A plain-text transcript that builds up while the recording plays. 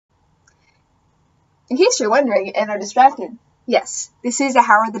In case you're wondering and are distracted, yes, this is a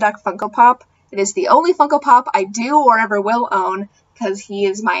Howard the Duck Funko Pop. It is the only Funko Pop I do or ever will own, because he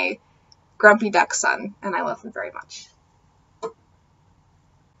is my grumpy duck son, and I love him very much.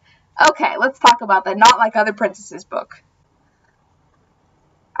 Okay, let's talk about the Not Like Other Princesses book.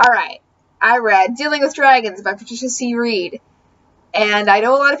 Alright, I read Dealing with Dragons by Patricia C. Wrede, and I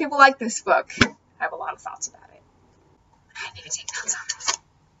know a lot of people like this book. I have a lot of thoughts about it. I didn't even take notes on this.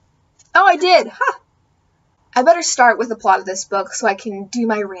 Oh, I did! Huh! I better start with the plot of this book so I can do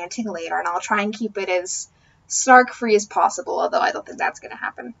my ranting later, and I'll try and keep it as snark-free as possible, although I don't think that's going to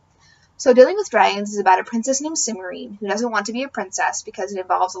happen. So Dealing with Dragons is about a princess named Cimarine who doesn't want to be a princess because it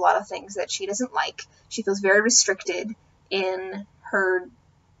involves a lot of things that she doesn't like. She feels very restricted in her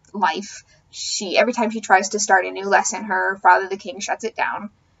life. Every time she tries to start a new lesson, her father, the king, shuts it down.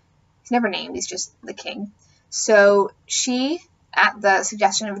 He's never named, he's just the king. So she, at the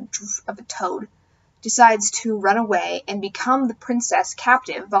suggestion of a toad, decides to run away and become the princess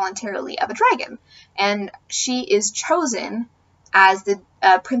captive voluntarily of a dragon. And she is chosen as the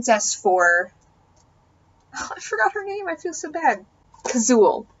princess for... Oh, I forgot her name, I feel so bad.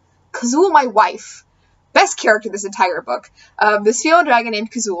 Kazul. Kazul, my wife. Best character in this entire book. This female dragon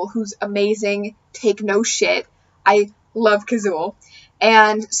named Kazul, who's amazing, take no shit. I love Kazul.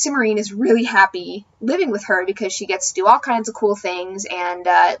 And Cimarine is really happy living with her because she gets to do all kinds of cool things and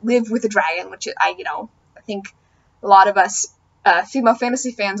live with a dragon, which I think a lot of us female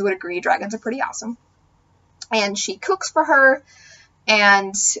fantasy fans would agree dragons are pretty awesome. And she cooks for her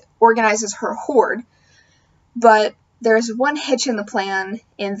and organizes her hoard. But there's one hitch in the plan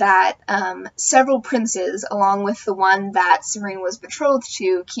in that several princes, along with the one that Cimarine was betrothed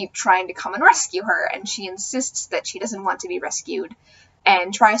to, keep trying to come and rescue her, and she insists that she doesn't want to be rescued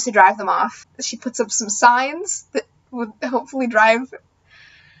and tries to drive them off. She puts up some signs that would hopefully drive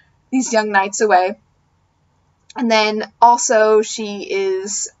these young knights away. And then also she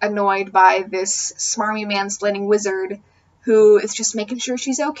is annoyed by this smarmy mansplaining wizard who is just making sure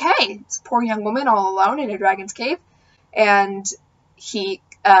she's okay. It's a poor young woman all alone in a dragon's cave. And he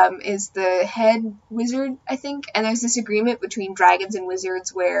is the head wizard, I think. And there's this agreement between dragons and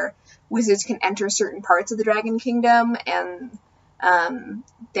wizards where wizards can enter certain parts of the dragon kingdom and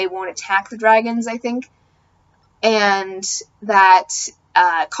they won't attack the dragons, I think. And that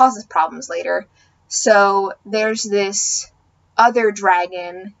causes problems later. So there's this other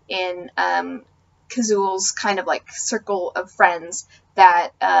dragon in Kazul's kind of like circle of friends that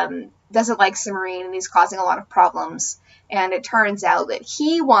doesn't like Cimarine, and he's causing a lot of problems. And it turns out that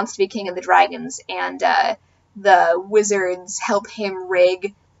he wants to be king of the dragons, and the wizards help him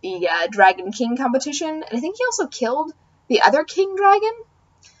rig the Dragon King competition. And I think he also killed the other king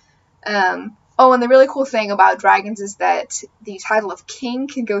dragon. Oh, and the really cool thing about dragons is that the title of king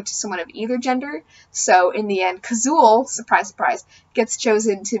can go to someone of either gender. So in the end, Kazul, surprise, surprise, gets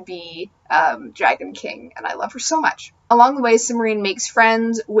chosen to be Dragon King, and I love her so much. Along the way, Cimarine makes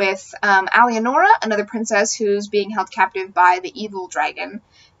friends with Alianora, another princess who's being held captive by the evil dragon,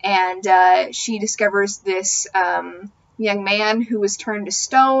 and she discovers this young man who was turned to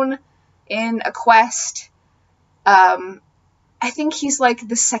stone in a quest. I think he's like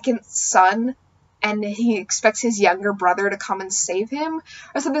the second son, and he expects his younger brother to come and save him,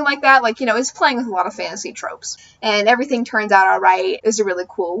 or something like that. Like, it's playing with a lot of fantasy tropes. And everything turns out alright. There's a really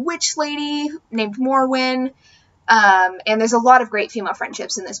cool witch lady named Morwen, and there's a lot of great female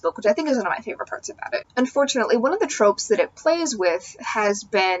friendships in this book, which I think is one of my favorite parts about it. Unfortunately, one of the tropes that it plays with has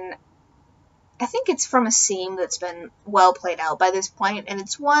been, I think it's from a seam that's been well played out by this point, and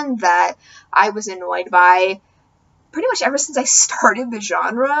it's one that I was annoyed by pretty much ever since I started the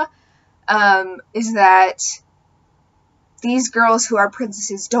genre, is that these girls who are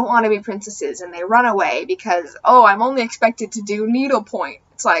princesses don't want to be princesses, and they run away because, oh, I'm only expected to do needlepoint.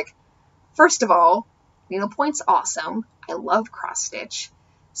 It's like, first of all, needlepoint's awesome. I love cross-stitch.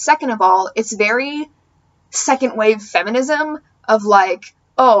 Second of all, it's very second-wave feminism of like,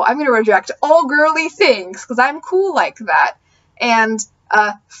 oh, I'm going to reject all girly things because I'm cool like that. And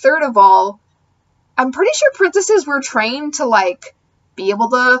third of all, I'm pretty sure princesses were trained to, like, be able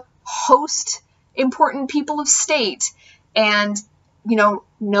to host important people of state and, know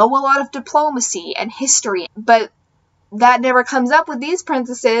a lot of diplomacy and history. But that never comes up with these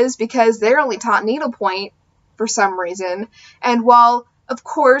princesses because they're only taught needlepoint for some reason. And while, of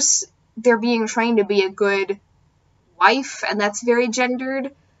course, they're being trained to be a good wife, and that's very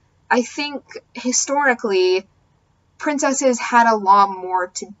gendered, I think historically princesses had a lot more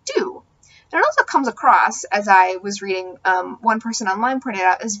to do. And it also comes across, as I was reading, one person online pointed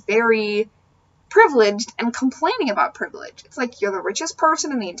out, as very privileged and complaining about privilege. It's like you're the richest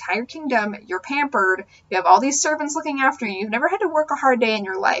person in the entire kingdom, you're pampered, you have all these servants looking after you, you've never had to work a hard day in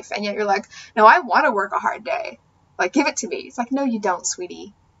your life, and yet you're like, no, I want to work a hard day. Like, give it to me. It's like, no, you don't,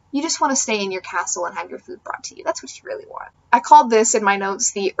 sweetie. You just want to stay in your castle and have your food brought to you. That's what you really want. I called this in my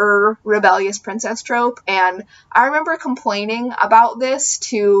notes the rebellious princess trope, and I remember complaining about this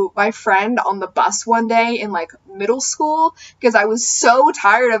to my friend on the bus one day in, like, middle school, because I was so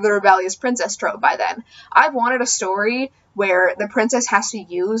tired of the rebellious princess trope by then. I wanted a story where the princess has to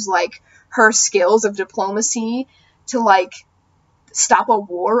use, like, her skills of diplomacy to, like, stop a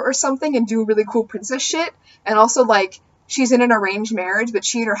war or something and do really cool princess shit, and also, like, she's in an arranged marriage, but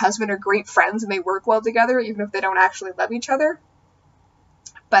she and her husband are great friends and they work well together, even if they don't actually love each other.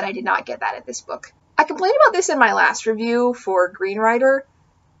 But I did not get that in this book. I complained about this in my last review for Green Rider,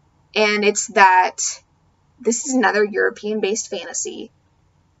 and it's that this is another European-based fantasy,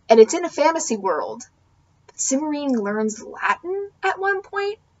 and it's in a fantasy world. But Cimmerine learns Latin at one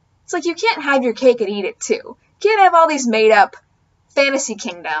point. It's like, you can't have your cake and eat it too. You can't have all these made-up fantasy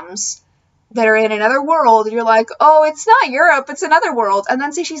kingdoms that are in another world, and you're like, oh, it's not Europe, it's another world, and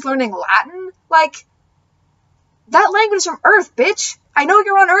then say she's learning Latin? Like, that language is from Earth, bitch! I know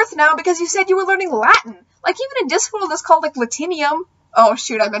you're on Earth now because you said you were learning Latin! Like, even in Discworld, it's called, like, Latinium. Oh,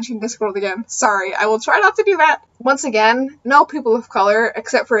 shoot, I mentioned Discworld again. Sorry, I will try not to do that. Once again, no people of color,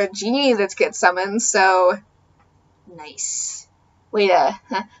 except for a genie that gets summoned, so... nice. Way to,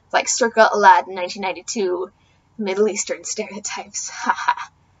 like, circa Aladdin 1992, Middle Eastern stereotypes, haha.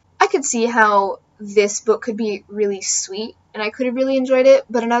 I could see how this book could be really sweet, and I could have really enjoyed it,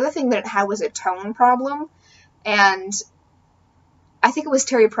 but another thing that it had was a tone problem, and I think it was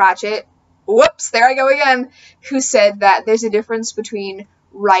Terry Pratchett, whoops, there I go again, who said that there's a difference between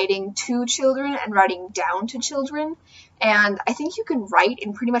writing to children and writing down to children, and I think you can write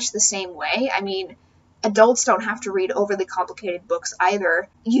in pretty much the same way. I mean, adults don't have to read overly complicated books either.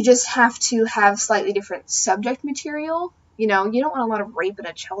 You just have to have slightly different subject material. You know, you don't want a lot of rape in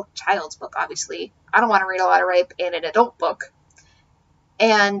a child's book, obviously. I don't want to read a lot of rape in an adult book.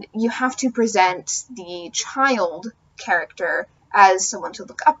 And you have to present the child character as someone to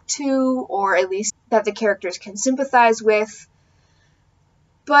look up to, or at least that the characters can sympathize with.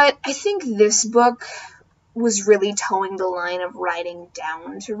 But I think this book was really towing the line of writing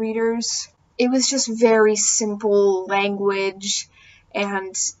down to readers. It was just very simple language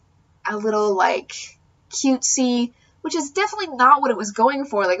and a little, like, cutesy, which is definitely not what it was going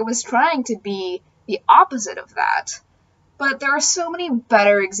for. Like, it was trying to be the opposite of that. But there are so many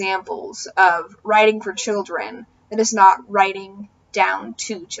better examples of writing for children that is not writing down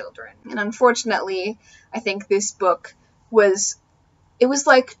to children. And unfortunately, I think this book was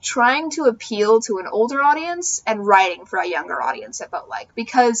like trying to appeal to an older audience and writing for a younger audience, it felt like.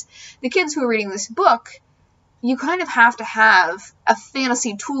 Because the kids who are reading this book, you kind of have to have a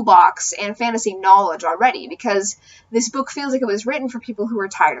fantasy toolbox and fantasy knowledge already, because this book feels like it was written for people who are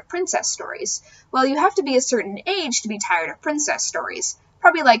tired of princess stories. Well, you have to be a certain age to be tired of princess stories.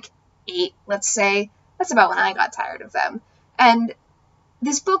 Probably like 8, let's say. That's about when I got tired of them. And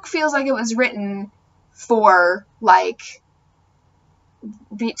this book feels like it was written for, like,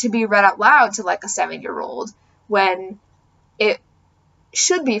 to be read out loud to, like, a 7-year-old, when it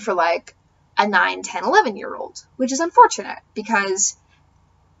should be for, like, a 9, 10, 11-year-old, which is unfortunate, because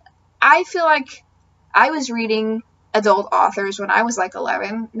I feel like I was reading adult authors when I was, like,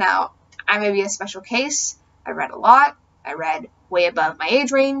 11. Now, I may be a special case. I read a lot. I read way above my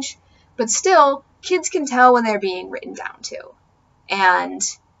age range. But still, kids can tell when they're being written down to. And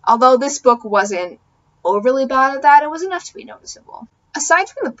although this book wasn't overly bad at that, it was enough to be noticeable. Aside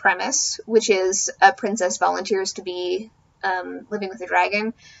from the premise, which is a princess volunteers to be living with a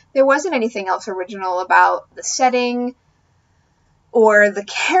dragon, there wasn't anything else original about the setting or the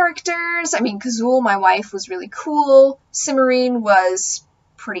characters. I mean, Kazul, my wife, was really cool. Cimmerine was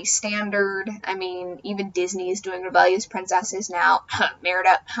pretty standard. I mean, even Disney is doing rebellious princesses now.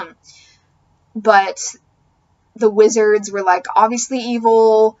 Merida. But the wizards were, like, obviously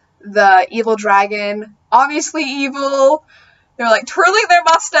evil. The evil dragon, obviously evil. They're, like, twirling their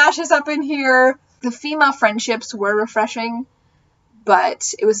mustaches up in here. The female friendships were refreshing,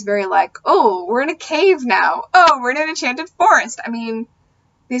 but it was very like, oh, we're in a cave now. Oh, we're in an enchanted forest. I mean,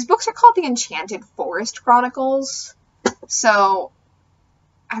 these books are called the Enchanted Forest Chronicles, so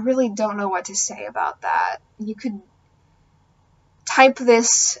I really don't know what to say about that. You could type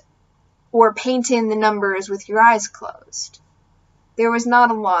this or paint in the numbers with your eyes closed. There was not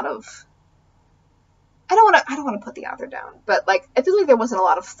a lot of... I don't want to put the author down, but, like, I feel like there wasn't a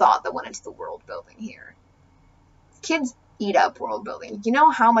lot of thought that went into the world building here. Kids eat up world building. You know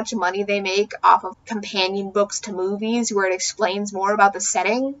how much money they make off of companion books to movies where it explains more about the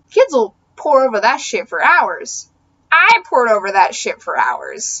setting? Kids will pore over that shit for hours. I pored over that shit for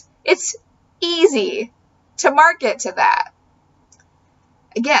hours. It's easy to market to that.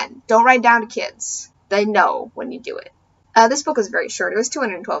 Again, don't write down to kids. They know when you do it. This book was very short. It was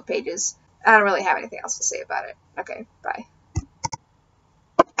 212 pages. I don't really have anything else to say about it. Okay, bye.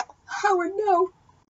 Howard, no.